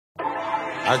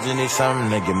I just need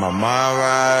something to get my mind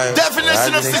right.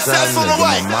 Definition of success on the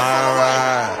way.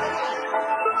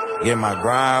 Get my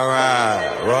grind right.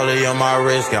 Rollie on my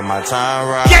wrist, got my time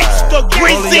right. Gangsta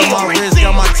Rollie on my wrist,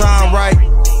 got my time right.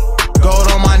 Gold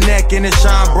on my neck and it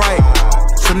shine bright.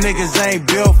 Some niggas ain't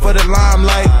built for the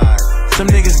limelight. Some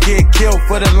niggas get killed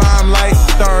for the limelight.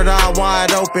 Third eye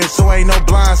wide open, so ain't no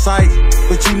blind sight.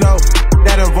 But you know,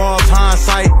 that involves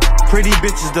hindsight. Pretty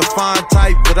bitches the fine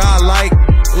type, but I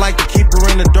like to keep her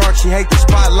in the dark, she hate the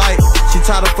spotlight. She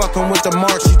tired of fucking with the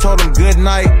mark, she told him good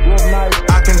night.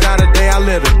 I can die today, I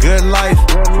live a good life.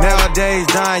 Nowadays,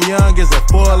 dying young is a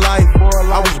full life.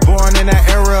 I was born in that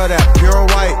era of that pure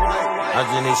white. I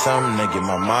just need something to get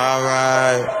my mind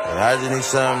right. I just need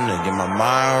something to get my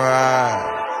mind right.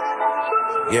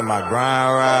 Get my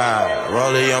grind right.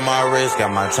 Rollie on my wrist,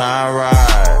 got my time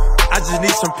right. I just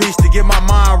need some peace to get my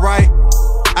mind right.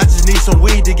 I just need some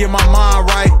weed to get my mind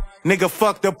right. Nigga,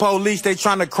 fuck the police, they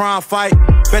tryna crime fight.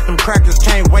 Bet them crackers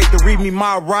can't wait to read me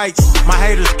my rights. My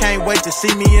haters can't wait to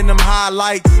see me in them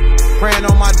highlights. Praying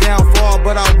on my downfall,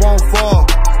 but I won't fall.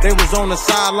 They was on the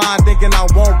sideline thinking I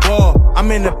won't ball.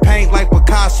 I'm in the paint like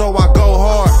Picasso, I go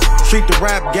hard. Treat the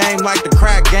rap game like the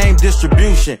crack game,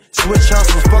 distribution. Switch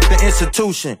hustles, fuck the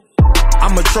institution.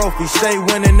 I'm a trophy, stay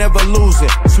winning, never losing.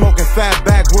 Smoking fat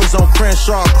backwards on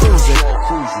Crenshaw cruising.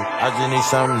 I just need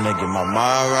something to get my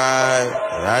mind right.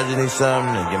 I just need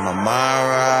something to get my mind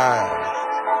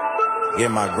right. Get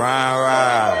my grind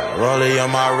right. Rollie on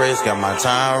my wrist, got my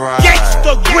time right.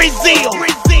 Gangsta Brazil.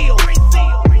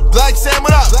 Black Sam,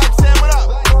 what up?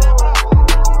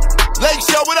 Lake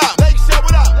Show, what up?